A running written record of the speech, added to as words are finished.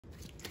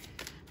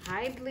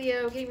Hi,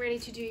 Leo. Getting ready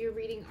to do your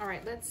reading. All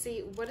right, let's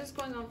see. What is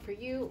going on for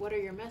you? What are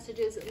your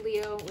messages,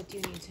 Leo? What do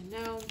you need to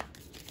know?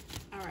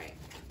 All right.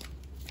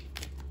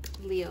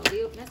 Leo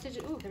message.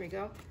 Oh, there we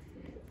go.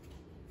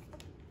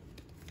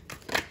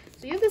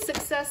 So you have the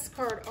success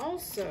card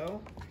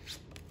also.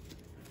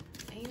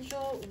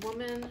 Angel,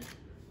 woman.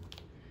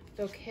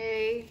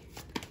 Okay.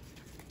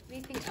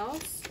 Anything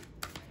else?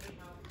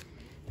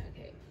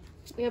 Okay.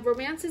 We have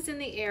romances in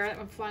the air that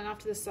went flying off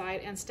to the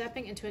side and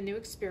stepping into a new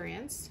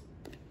experience.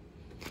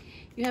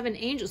 You have an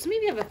angel. Some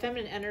of you have a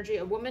feminine energy,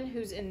 a woman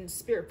who's in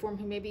spirit form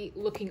who may be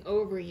looking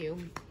over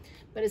you.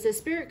 But it's a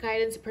spirit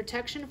guidance,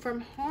 protection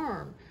from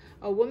harm.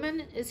 A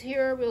woman is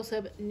here. We also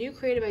have new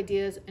creative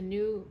ideas, a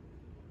new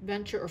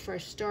venture or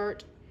fresh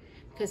start,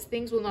 because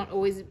things will not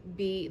always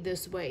be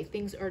this way.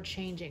 Things are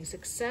changing.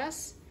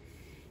 Success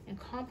and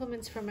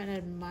compliments from an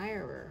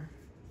admirer.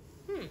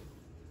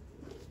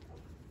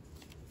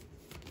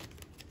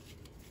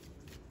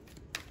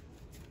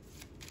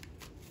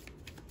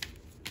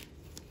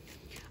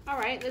 All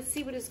right, let's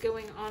see what is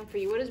going on for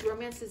you. What is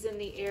romances in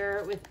the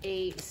air with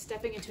a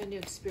stepping into a new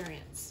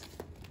experience?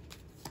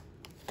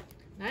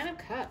 9 of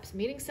Cups,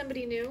 meeting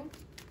somebody new.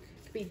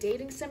 Could be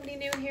dating somebody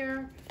new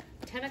here.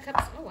 10 of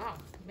Cups, oh wow.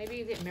 Maybe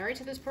you get married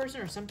to this person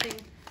or something.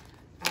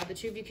 The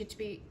two of you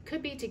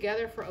could be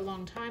together for a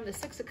long time. The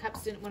 6 of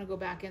Cups didn't want to go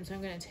back in, so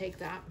I'm going to take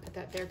that. Put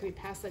that there. Could be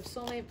past life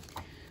soulmate.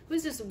 Who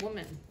is this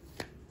woman?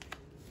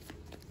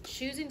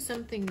 Choosing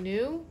something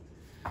new.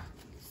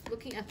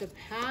 Looking at the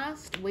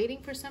past.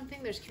 Waiting for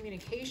something. There's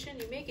communication.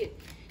 You make it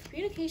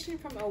communication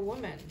from a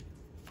woman.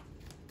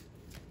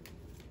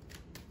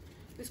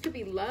 This could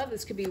be love.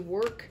 This could be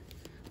work.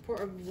 4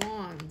 of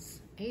Wands.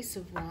 Ace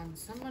of Wands.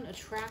 Someone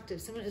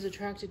attractive. Someone is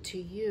attracted to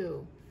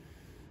you.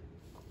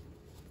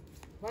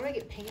 Why do I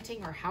get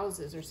painting or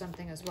houses or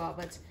something as well?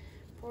 But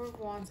 4 of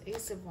Wands,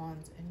 Ace of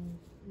Wands,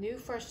 a new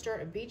fresh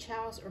start, a beach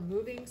house, or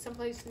moving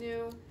someplace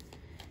new.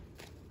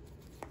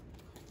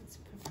 Let's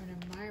put for an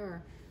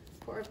admirer.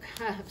 4 of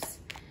Cups,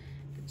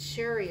 the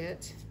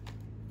Chariot.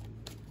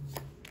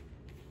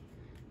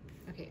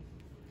 Okay.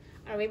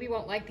 I don't know, maybe you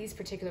won't like these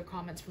particular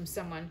comments from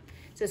someone.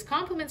 It says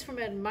compliments from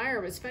an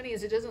admirer. What's funny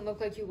is it doesn't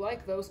look like you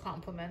like those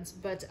compliments,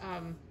 but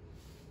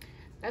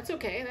that's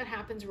okay. That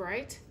happens,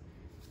 right?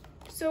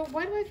 So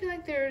why do I feel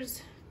like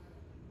there's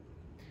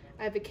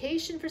a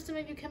vacation for some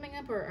of you coming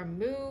up, or a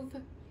move?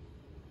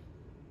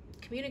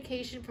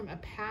 Communication from a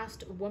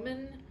past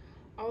woman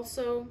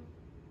also.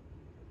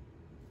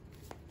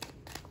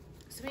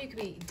 Some of you could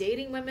be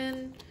dating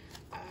women.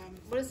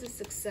 What is the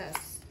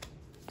success?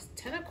 It's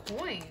 10 of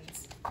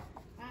Coins.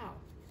 Wow.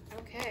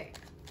 Okay.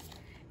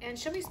 And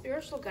show me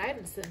spiritual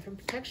guidance then, from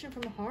protection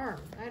from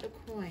harm. Knight of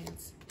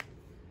Coins.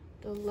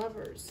 The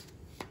Lovers.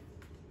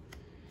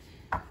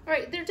 All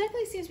right, there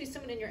definitely seems to be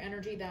someone in your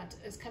energy that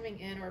is coming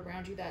in or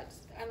around you that,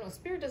 I don't know,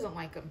 Spirit doesn't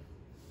like them.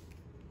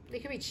 They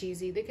could be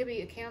cheesy. They could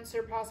be a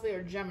Cancer possibly,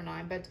 or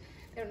Gemini, but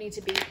they don't need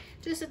to be.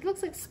 Just, it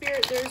looks like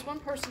Spirit, there's one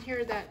person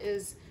here that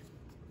is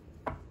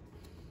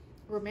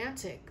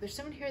romantic. There's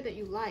someone here that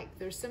you like.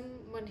 There's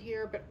someone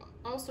here, but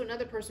also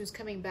another person who's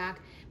coming back.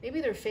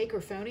 Maybe they're fake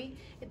or phony.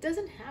 It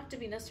doesn't have to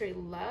be necessarily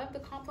love, the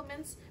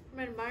compliments from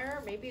an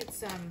admirer. Maybe it's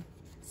someone,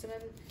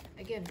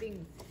 again,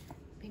 being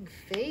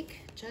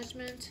fake,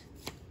 Judgment.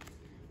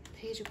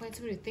 Page of Coins,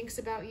 someone who thinks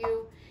about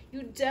you.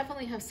 You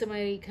definitely have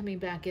somebody coming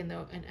back in,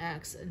 though, an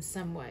ex in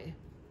some way.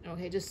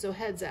 Okay, just so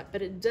heads up.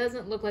 But it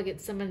doesn't look like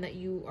it's someone that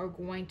you are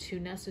going to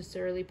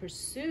necessarily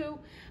pursue,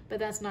 but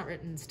that's not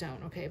written in stone,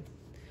 okay?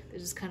 It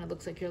just kind of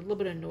looks like you're a little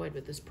bit annoyed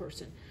with this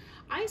person.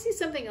 I see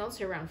something else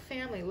here around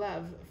family,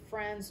 love,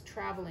 friends,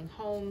 traveling,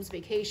 homes,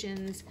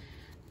 vacations,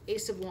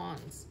 Ace of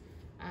Wands,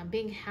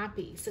 being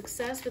happy,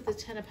 success with the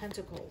 10 of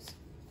Pentacles,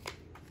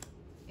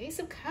 Ace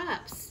of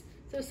Cups,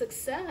 so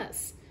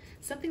success.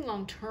 Something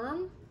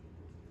long-term.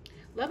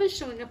 Love is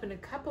showing up in a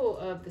couple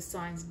of the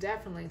signs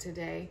definitely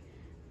today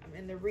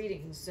in the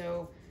readings.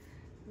 So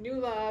new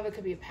love, it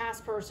could be a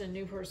past person,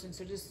 new person.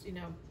 So just, you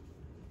know,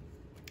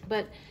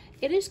 but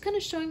it is kind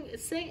of showing,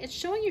 it's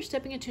showing you're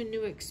stepping into a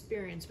new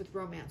experience with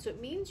romance. So it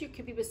means you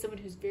could be with someone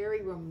who's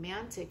very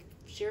romantic,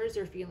 shares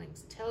their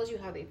feelings, tells you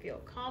how they feel,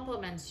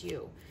 compliments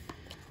you.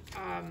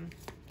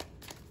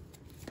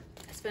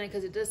 It's funny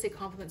because it does say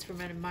compliments from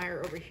an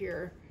admirer over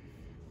here,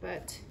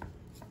 but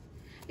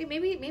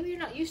maybe you're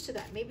not used to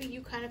that. Maybe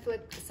you kind of feel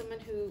like someone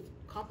who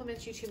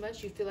compliments you too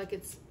much, you feel like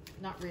it's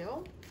not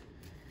real.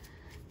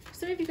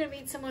 Some of you are going to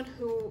meet someone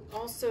who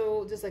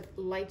also just like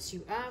lights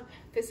you up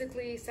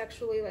physically,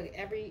 sexually, like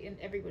in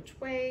every which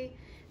way.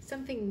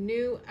 Something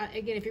new.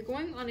 Again, if you're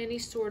going on any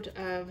sort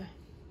of,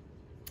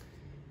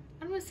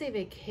 I don't want to say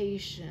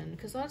vacation,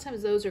 because a lot of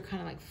times those are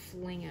kind of like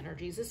fling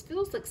energies. This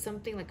feels like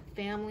something like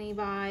family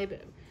vibe,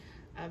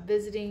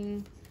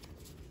 visiting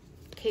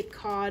Cape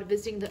Cod,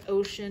 visiting the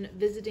ocean,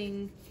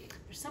 visiting,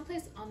 there's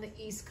someplace on the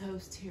East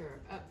Coast here,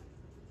 up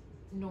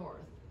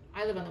north.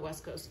 I live on the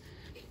West Coast.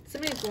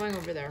 Somebody's going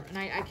over there, and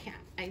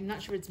I'm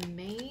not sure if it's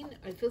Maine.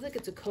 It feels like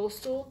it's a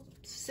coastal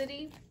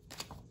city.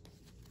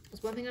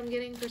 That's one thing I'm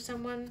getting for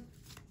someone.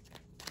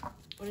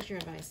 What is your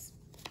advice?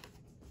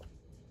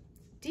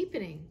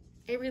 deepening.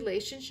 A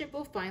relationship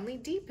will finally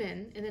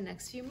deepen in the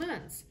next few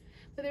months.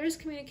 But there is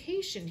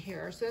communication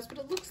here, so that's what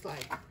it looks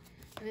like.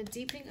 And a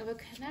deepening of a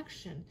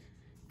connection.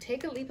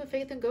 Take a leap of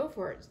faith and go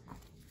for it.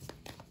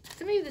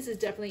 Some of you, this is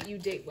definitely, you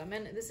date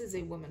women. This is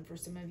a woman for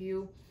some of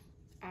you.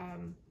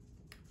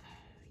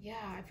 Yeah,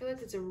 I feel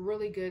like it's a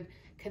really good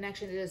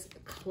connection. It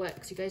just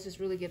clicks. You guys just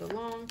really get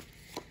along.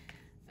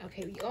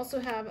 Okay, we also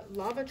have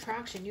law of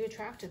attraction. You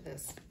attracted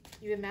this.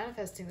 You've been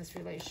manifesting this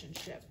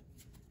relationship.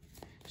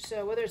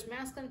 So whether it's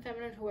masculine,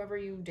 feminine, whoever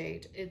you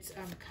date, it's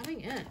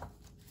coming in.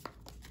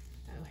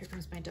 Oh, here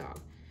comes my dog.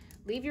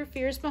 Leave your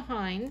fears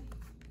behind.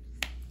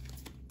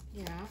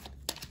 Yeah.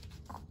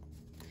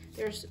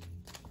 There's,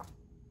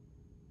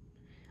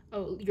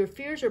 oh, your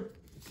fears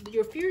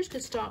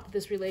could stop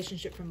this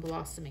relationship from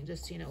blossoming.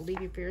 Just so you know,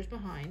 leave your fears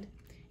behind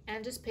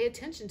and just pay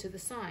attention to the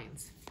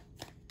signs.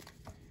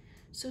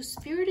 So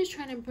Spirit is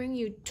trying to bring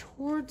you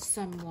towards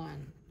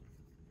someone.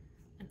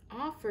 An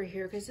offer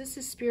here, because this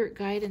is Spirit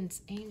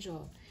guidance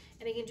angel.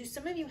 And again, do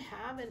some of you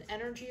have an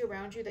energy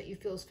around you that you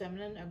feel is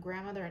feminine? A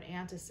grandmother, an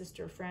aunt, a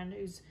sister, a friend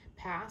who's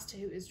passed,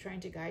 who is trying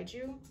to guide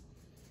you?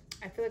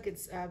 I feel like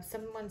it's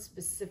someone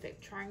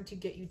specific trying to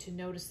get you to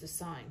notice the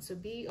signs. So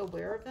be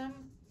aware of them.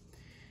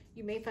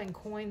 You may find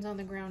coins on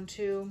the ground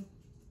too.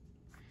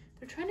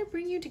 They're trying to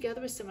bring you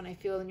together with someone, I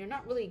feel, and you're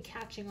not really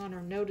catching on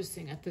or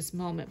noticing at this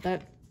moment,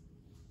 but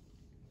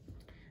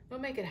we'll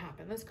make it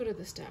happen. Let's go to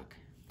this deck.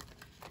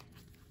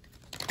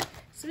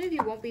 Some of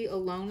you won't be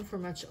alone for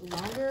much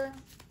longer.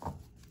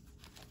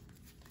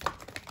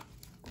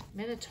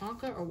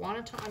 Minnetonka or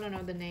Wanata, I don't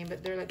know the name,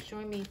 but they're like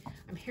showing me,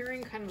 I'm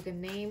hearing kind of like a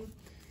name.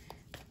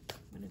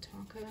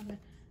 Minnetonka.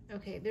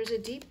 Okay, there's a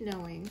deep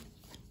knowing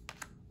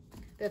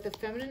that the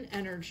feminine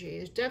energy,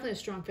 there's definitely a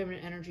strong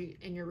feminine energy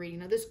in your reading.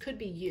 Now, this could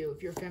be you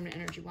if you're feminine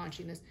energy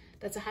watching this.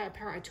 That's a higher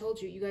power. I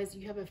told you, you guys,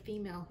 you have a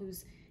female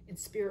who's in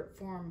spirit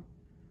form,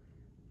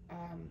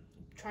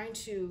 trying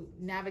to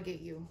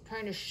navigate you,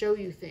 trying to show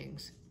you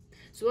things.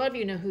 So a lot of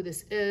you know who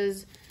this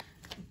is,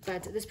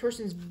 but this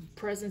person's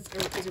presence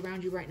is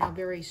around you right now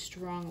very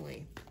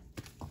strongly.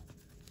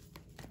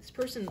 This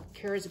person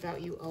cares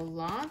about you a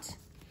lot.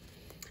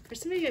 For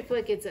some of you, I feel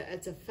like it's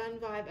a fun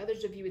vibe.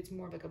 Others of you, it's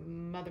more of like a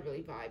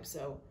motherly vibe.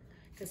 So,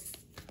 because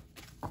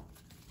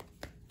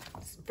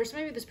for some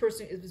of you, this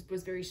person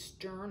was very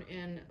stern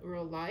in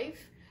real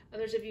life.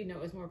 Others of you know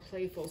it's more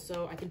playful.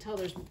 So I can tell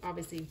there's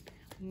obviously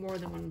more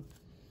than one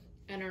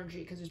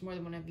energy because there's more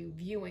than one of you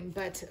viewing.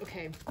 But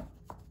okay,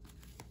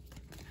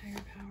 higher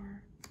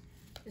power.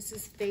 This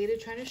is faded,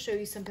 trying to show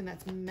you something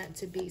that's meant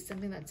to be,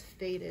 something that's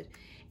faded.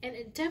 And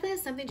it definitely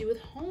has something to do with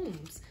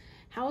homes.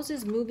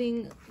 Houses,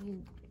 moving,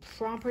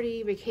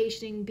 property,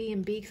 vacationing,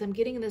 B&B, because I'm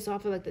getting this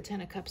off of like the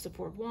 10 of Cups, the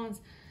 4 of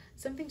Wands.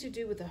 Something to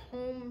do with the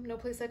home, no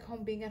place like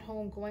home, being at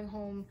home, going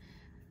home.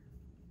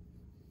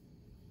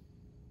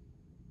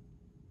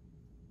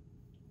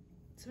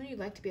 Someone you'd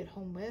like to be at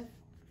home with,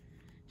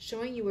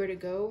 showing you where to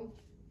go,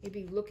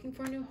 maybe looking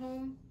for a new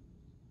home.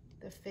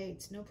 The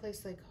Fates, no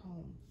place like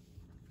home.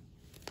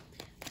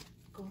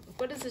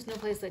 What is this no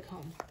place like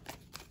home?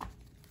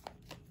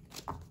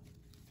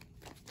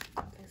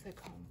 No place like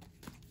home.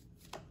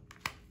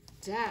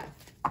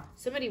 Death.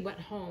 Somebody went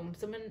home.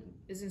 Someone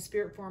is in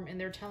spirit form and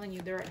they're telling you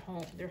they're at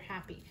home. They're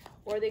happy.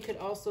 Or they could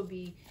also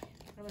be, I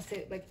don't want to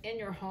say like in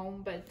your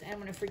home, but I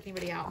don't want to freak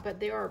anybody out, but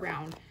they are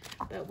around.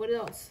 But what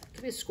else? It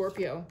could be a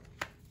Scorpio.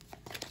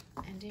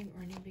 Ending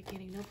or new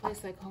beginning. No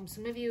place like home.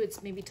 Some of you,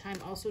 it's maybe time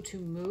also to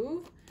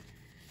move.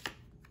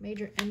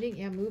 Major ending.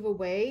 Yeah, move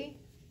away.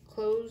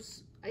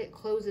 Close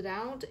it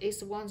out.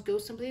 Ace of Wands, go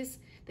someplace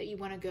that you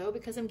want to go,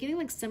 because I'm getting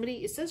like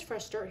somebody, it says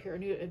fresh start here, a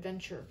new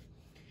adventure.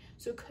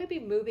 So it could be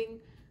moving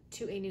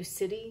to a new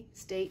city,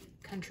 state,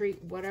 country,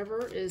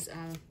 whatever is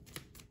going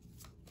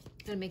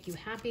to make you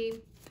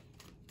happy.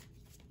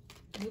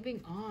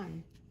 Moving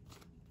on.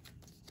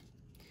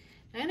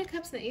 9 of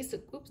Cups and the Ace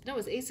of, oops, no, it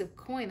was Ace of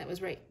Coin that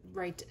was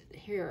right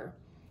here.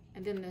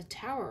 And then the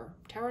Tower.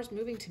 Tower's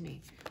moving to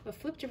me. But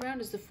flipped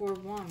around is the 4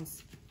 of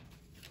Wands.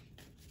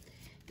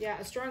 Yeah,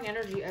 a strong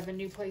energy of a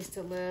new place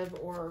to live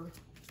or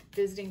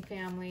visiting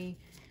family.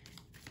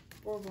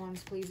 4 of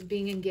Wands, please.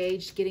 Being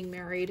engaged, getting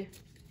married.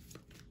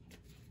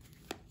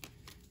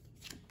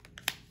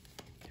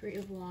 3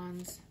 of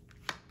Wands.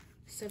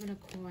 7 of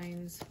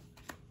Coins.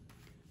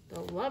 The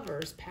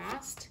Lovers,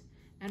 past.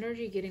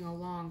 Energy, getting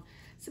along.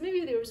 So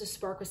maybe there was a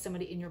spark with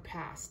somebody in your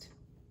past.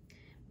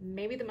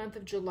 Maybe the month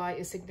of July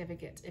is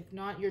significant. If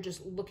not, you're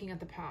just looking at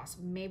the past.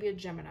 Maybe a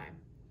Gemini.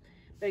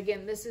 But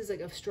again, this is like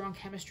a strong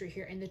chemistry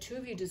here. And the two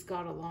of you just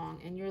got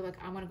along. And you're like,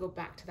 I want to go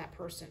back to that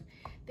person.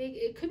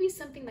 It could be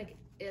something like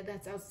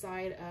that's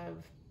outside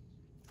of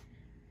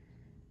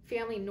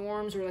family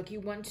norms, or like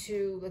you want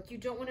to, like you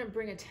don't want to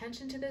bring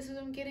attention to this as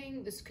I'm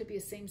getting. This could be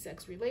a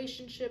same-sex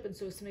relationship. And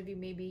so some of you,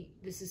 maybe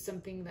this is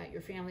something that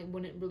your family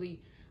wouldn't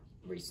really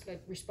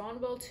respond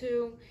well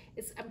to.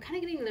 I'm kind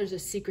of getting there's a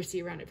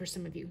secrecy around it for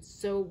some of you.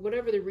 So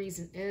whatever the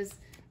reason is,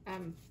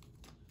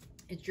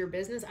 it's your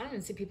business. I don't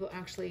even see people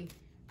actually,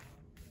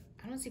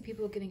 I don't see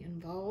people getting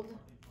involved.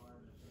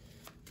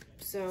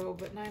 So,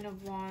 but 9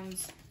 of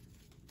Wands,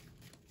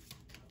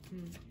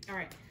 All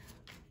right.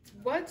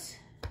 What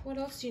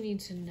else do you need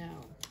to know?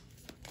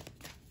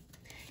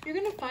 You're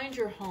going to find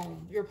your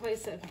home, your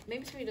place that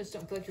maybe some of you just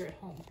don't feel like you're at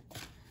home.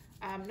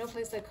 No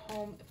place like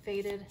home,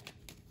 faded.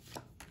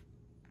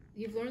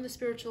 You've learned the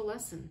spiritual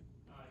lesson.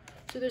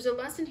 So there's a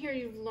lesson here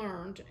you've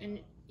learned and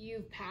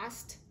you've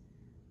passed,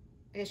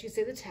 I guess you could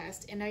say, the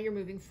test, and now you're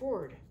moving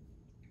forward.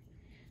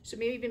 So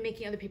maybe you've been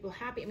making other people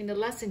happy. I mean, the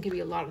lesson could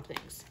be a lot of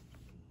things.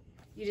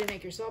 You didn't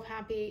make yourself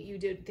happy. You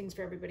did things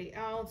for everybody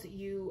else.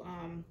 You,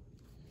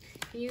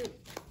 can you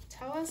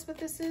tell us what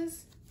this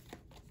is?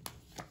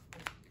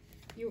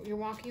 You're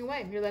walking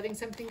away. You're letting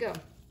something go.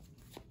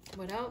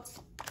 What else?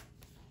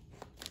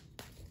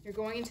 You're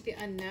going into the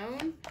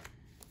unknown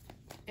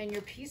and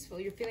you're peaceful.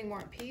 You're feeling more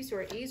at peace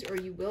or at ease, or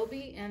you will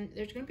be. And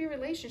there's going to be a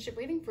relationship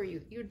waiting for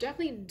you. You're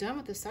definitely done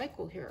with the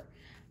cycle here.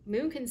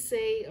 Moon can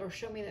say or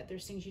show me that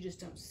there's things you just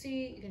don't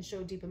see. You can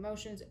show deep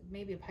emotions,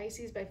 maybe a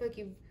Pisces, but I feel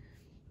like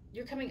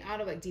you're coming out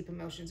of like deep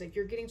emotions. Like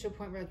you're getting to a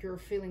point where like you're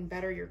feeling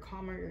better, you're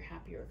calmer, you're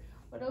happier.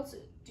 What else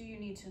do you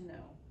need to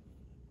know?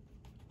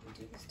 Let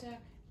me do this deck.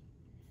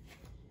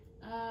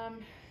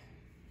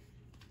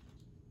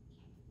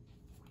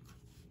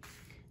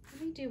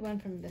 Let me do one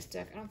from this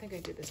deck. I don't think I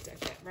did this deck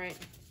yet, right?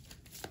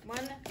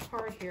 One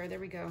card here. There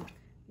we go.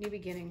 New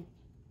beginning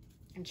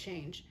and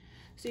change.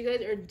 So you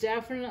guys are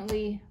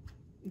definitely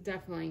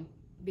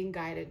being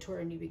guided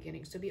toward a new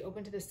beginning. So be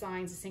open to the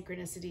signs, the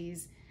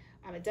synchronicities.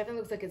 It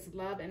definitely looks like it's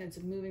love and it's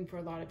moving for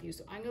a lot of you.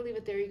 So I'm going to leave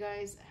it there, you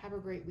guys. Have a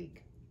great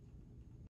week.